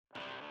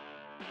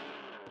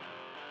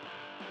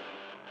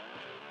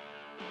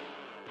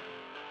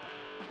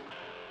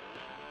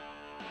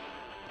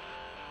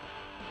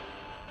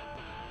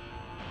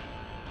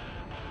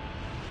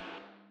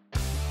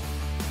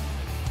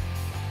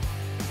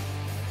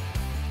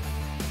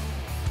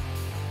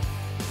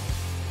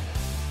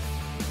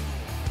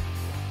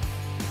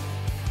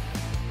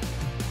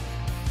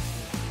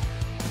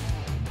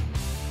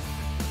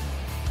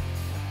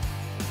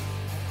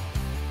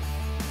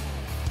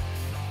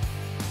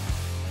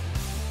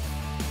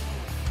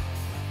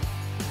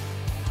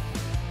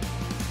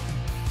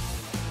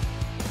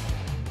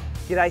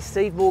G'day,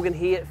 Steve Morgan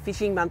here,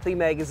 Fishing Monthly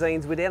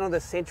Magazines. We're down on the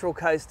central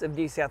coast of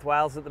New South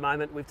Wales at the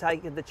moment. We've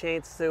taken the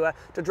chance to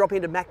drop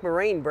into Mac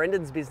Marine,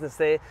 Brendan's business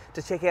there,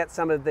 to check out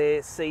some of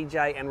their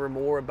SeaJay and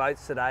Remora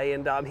boats today.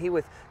 And I'm here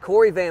with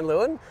Corey Van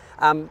Leeuwen.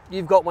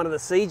 You've got one of the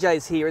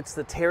SeaJays here, it's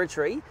the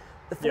Territory.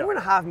 The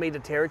 4.5 metre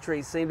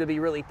Territories seem to be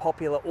really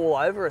popular all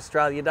over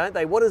Australia, don't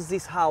they? What does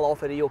this hull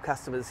offer to your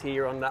customers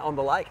here on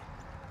the lake?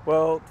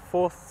 Well,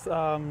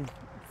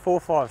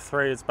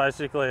 453 is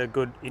basically a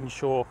good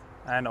inshore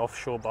and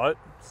offshore boat,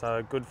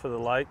 so good for the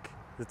lake.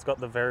 It's got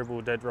the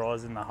variable dead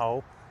rise in the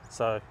hull,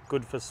 so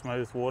good for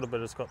smooth water, but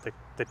it's got the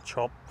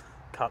chop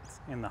cuts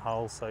in the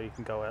hull, so you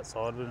can go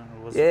outside with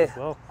it as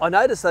well. I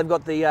noticed they've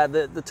got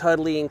the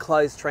totally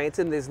enclosed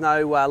transom. There's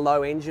no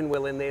low engine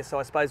wheel in there, so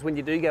I suppose when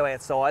you do go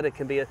outside, it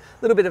can be a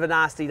little bit of a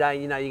nasty day,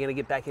 and you know you're going to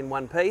get back in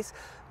one piece.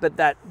 But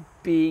that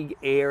big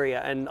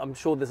area, and I'm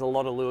sure there's a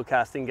lot of lure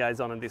casting goes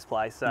on in this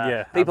place.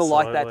 Yeah, people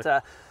absolutely. like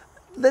that.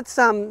 Let's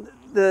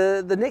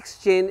the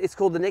next gen. It's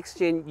called the next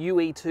gen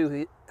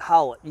UE2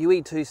 hull.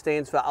 UE2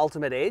 stands for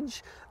Ultimate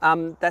Edge.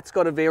 That's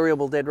got a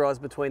variable dead rise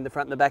between the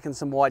front and the back and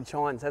some wide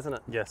chines, hasn't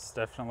it? Yes,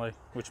 definitely,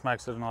 which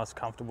makes it a nice,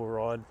 comfortable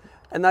ride.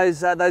 And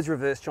those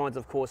reverse chines,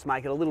 of course,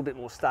 make it a little bit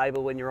more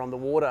stable when you're on the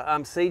water.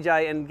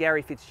 SeaJay and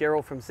Gary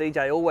Fitzgerald from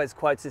SeaJay always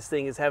quotes this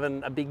thing as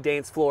having a big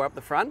dance floor up the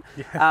front.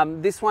 Yeah.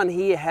 This one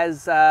here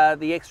has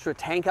the extra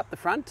tank up the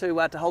front to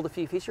hold a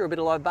few fish or a bit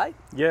of live bait.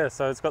 Yeah,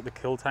 so it's got the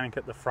kill tank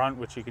at the front,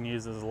 which you can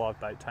use as a live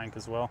bait tank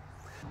as well.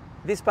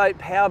 This boat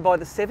powered by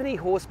the 70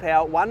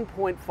 horsepower,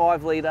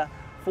 1.5 litre,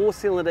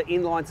 4-cylinder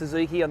inline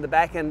Suzuki on the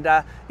back, and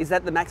is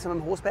that the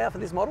maximum horsepower for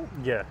this model?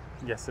 Yeah,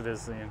 yes it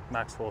is the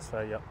max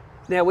horsepower, yep.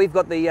 Now we've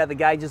got the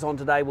gauges on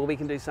today where we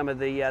can do some of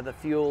the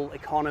fuel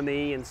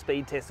economy and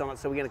speed tests on it,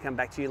 so we're going to come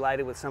back to you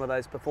later with some of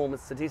those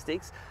performance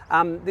statistics.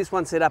 This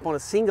one's set up on a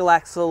single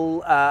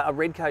axle, a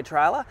Redco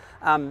trailer,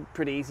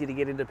 pretty easy to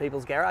get into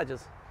people's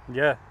garages.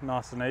 Yeah,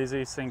 nice and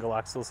easy, single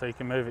axle, so you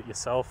can move it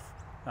yourself.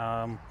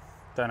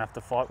 Don't have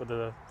to fight with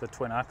the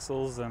twin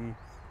axles, and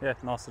yeah,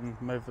 nice and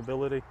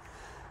movability.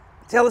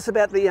 Tell us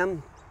about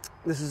the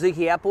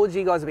Suzuki outboards.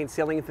 You guys have been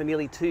selling them for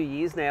nearly 2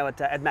 years now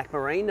at Mac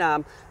Marine.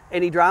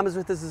 Any dramas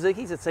with the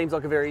Suzukis? It seems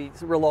like a very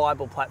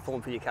reliable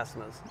platform for your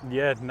customers.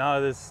 Yeah, no,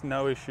 there's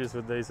no issues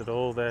with these at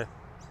all. They're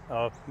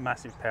a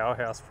massive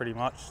powerhouse pretty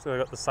much. So they've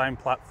got the same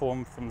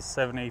platform from the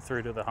 70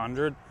 through to the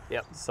 100.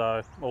 Yep.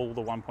 So all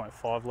the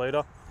 1.5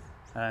 litre.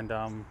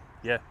 And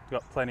yeah,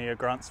 got plenty of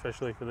grunt,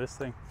 especially for this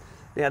thing.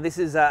 Now this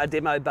is a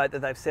demo boat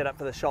that they've set up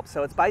for the shop,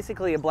 so it's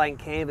basically a blank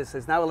canvas.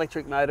 There's no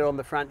electric motor on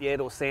the front yet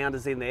or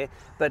sounders in there,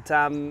 but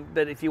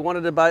if you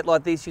wanted a boat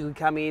like this, you could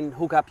come in,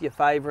 hook up your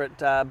favourite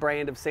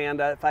brand of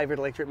sounder, favourite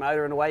electric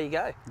motor, and away you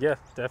go. Yeah,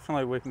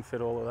 definitely, we can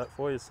fit all of that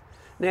for you.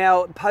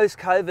 Now,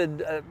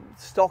 post-COVID,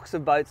 stocks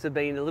of boats have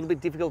been a little bit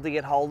difficult to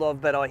get hold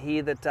of, but I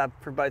hear that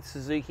from both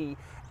Suzuki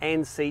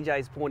and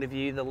SeaJay's point of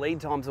view, the lead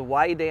times are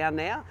way down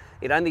now.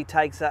 It only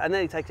takes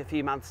a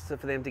few months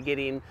for them to get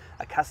in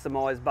a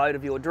customised boat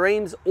of your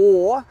dreams,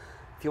 or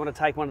if you want to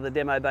take one of the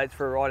demo boats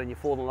for a ride and you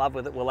fall in love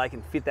with it, well, they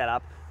can fit that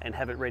up and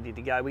have it ready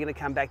to go. We're going to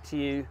come back to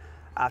you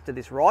after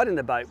this ride in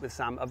the boat with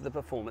some of the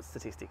performance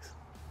statistics.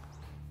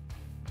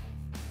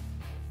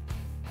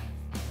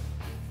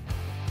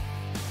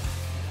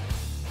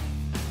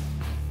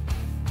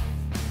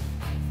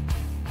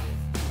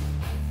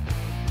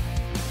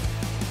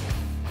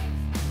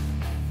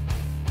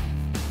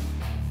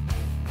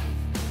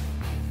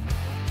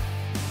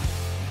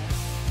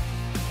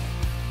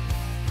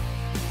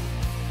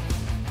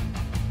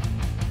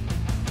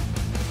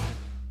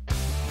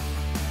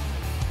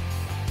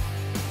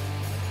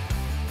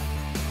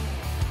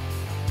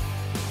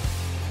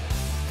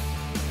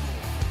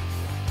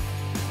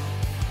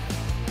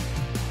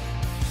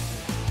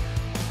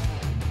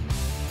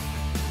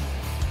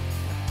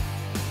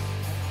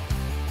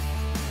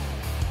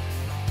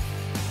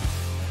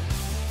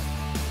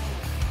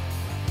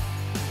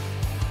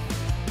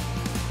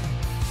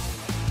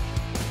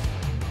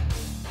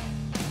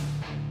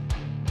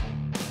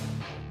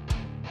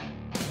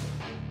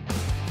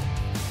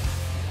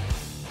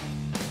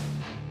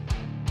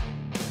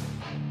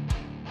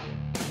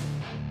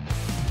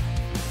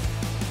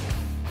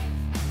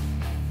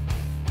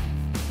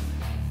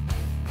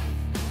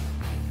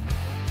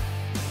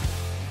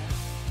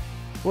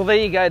 Well, there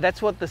you go.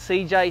 That's what the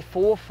SeaJay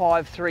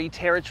 453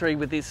 Territory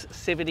with this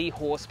 70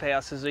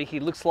 horsepower Suzuki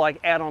looks like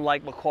out on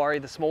Lake Macquarie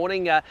this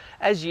morning.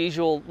 As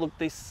usual, look,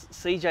 these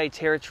SeaJay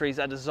Territories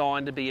are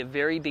designed to be a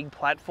very big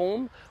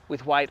platform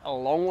with weight a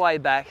long way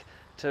back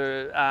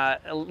to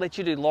let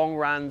you do long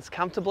runs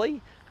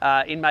comfortably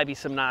in maybe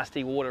some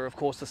nasty water. Of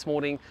course, this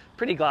morning,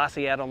 pretty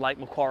glassy out on Lake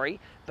Macquarie,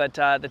 but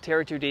the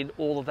Territory did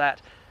all of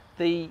that.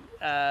 The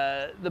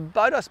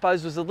boat, I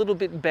suppose, was a little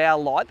bit bow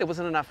light. There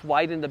wasn't enough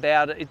weight in the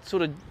bow. It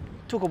sort of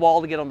took a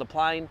while to get on the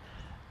plane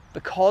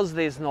because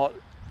there's not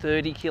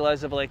 30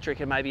 kilos of electric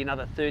and maybe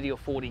another 30 or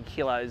 40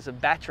 kilos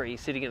of battery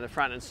sitting in the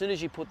front. And as soon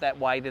as you put that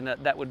weight in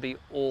it, that would be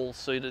all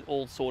sorted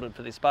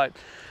for this boat.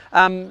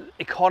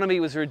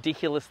 Economy was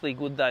ridiculously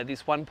good though.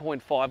 This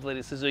 1.5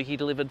 litre Suzuki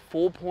delivered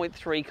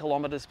 4.3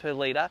 kilometres per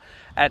litre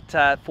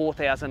at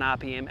 4,000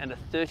 RPM and a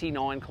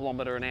 39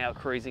 kilometre an hour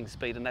cruising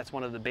speed, and that's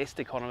one of the best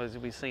economies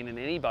we've seen in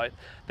any boat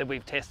that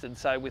we've tested.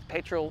 So with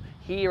petrol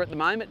here at the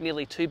moment,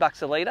 nearly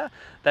 $2 a litre,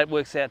 that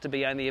works out to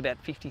be only about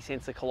 50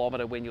 cents a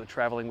kilometre when you're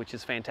travelling, which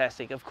is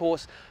fantastic. Of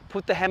course,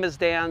 put the hammers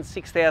down,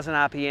 6,000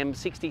 RPM,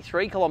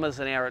 63 kilometres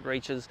an hour it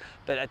reaches,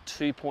 but at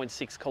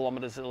 2.6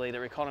 kilometres a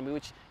litre economy,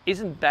 which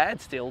isn't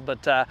bad still,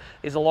 but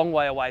is a long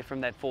way away from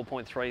that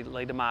 4.3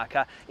 litre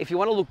marker. If you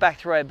want to look back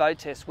through our boat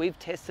test, we've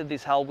tested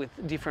this hull with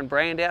different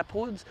brand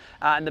outputs,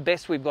 and the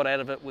best we've got out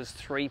of it was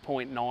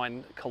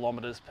 3.9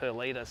 kilometres per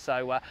litre.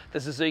 So the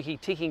Suzuki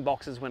ticking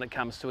boxes when it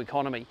comes to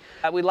economy.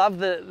 We love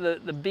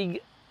the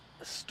big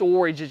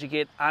storage that you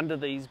get under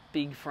these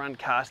big front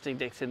casting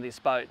decks in this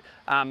boat,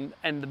 and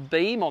the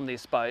beam on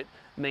this boat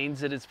means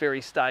that it's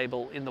very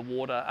stable in the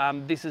water.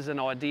 This is an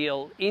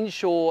ideal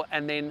inshore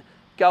and then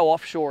go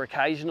offshore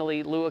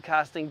occasionally lure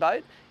casting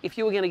boat. If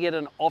you were going to get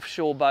an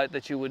offshore boat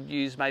that you would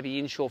use maybe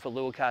inshore for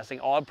lure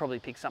casting, I'd probably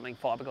pick something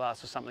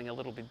fiberglass or something a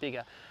little bit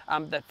bigger.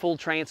 That full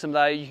transom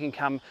though, you can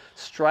come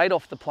straight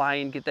off the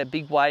plane, get that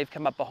big wave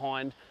come up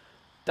behind,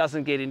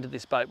 doesn't get into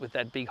this boat with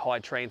that big high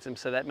transom,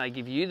 so that may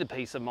give you the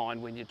peace of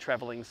mind when you're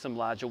travelling some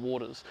larger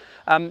waters.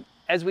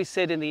 As we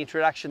said in the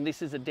introduction,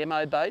 this is a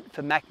demo boat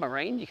for Mac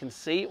Marine. You can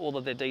see all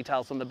of their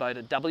details on the boat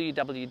at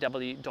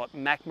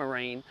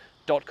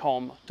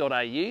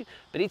www.macmarine.com.au,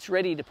 but it's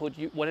ready to put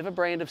whatever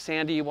brand of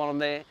sounder you want on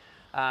there.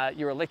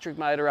 Your electric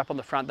motor up on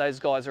the front,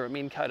 those guys are a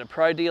Minn Kota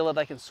Pro dealer.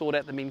 They can sort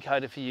out the Minn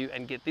Kota for you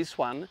and get this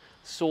one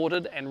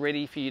sorted and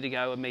ready for you to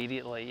go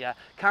immediately.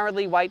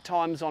 Currently, wait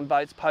times on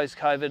boats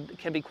post-COVID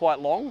can be quite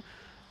long.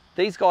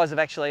 These guys have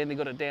actually only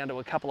got it down to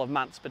a couple of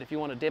months, but if you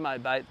want a demo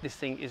boat, this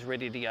thing is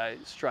ready to go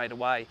straight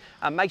away.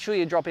 Make sure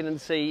you drop in and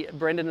see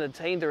Brendan and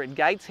the team. They're at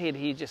Gateshead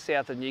here just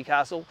south of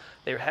Newcastle.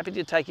 They're happy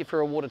to take you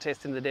for a water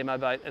test in the demo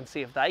boat and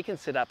see if they can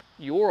set up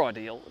your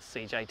ideal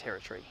SeaJay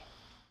Territory.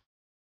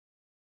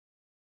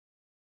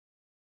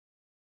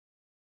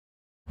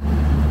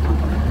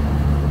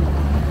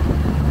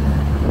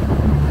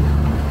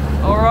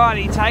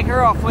 Alrighty, take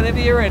her off whenever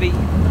you're ready.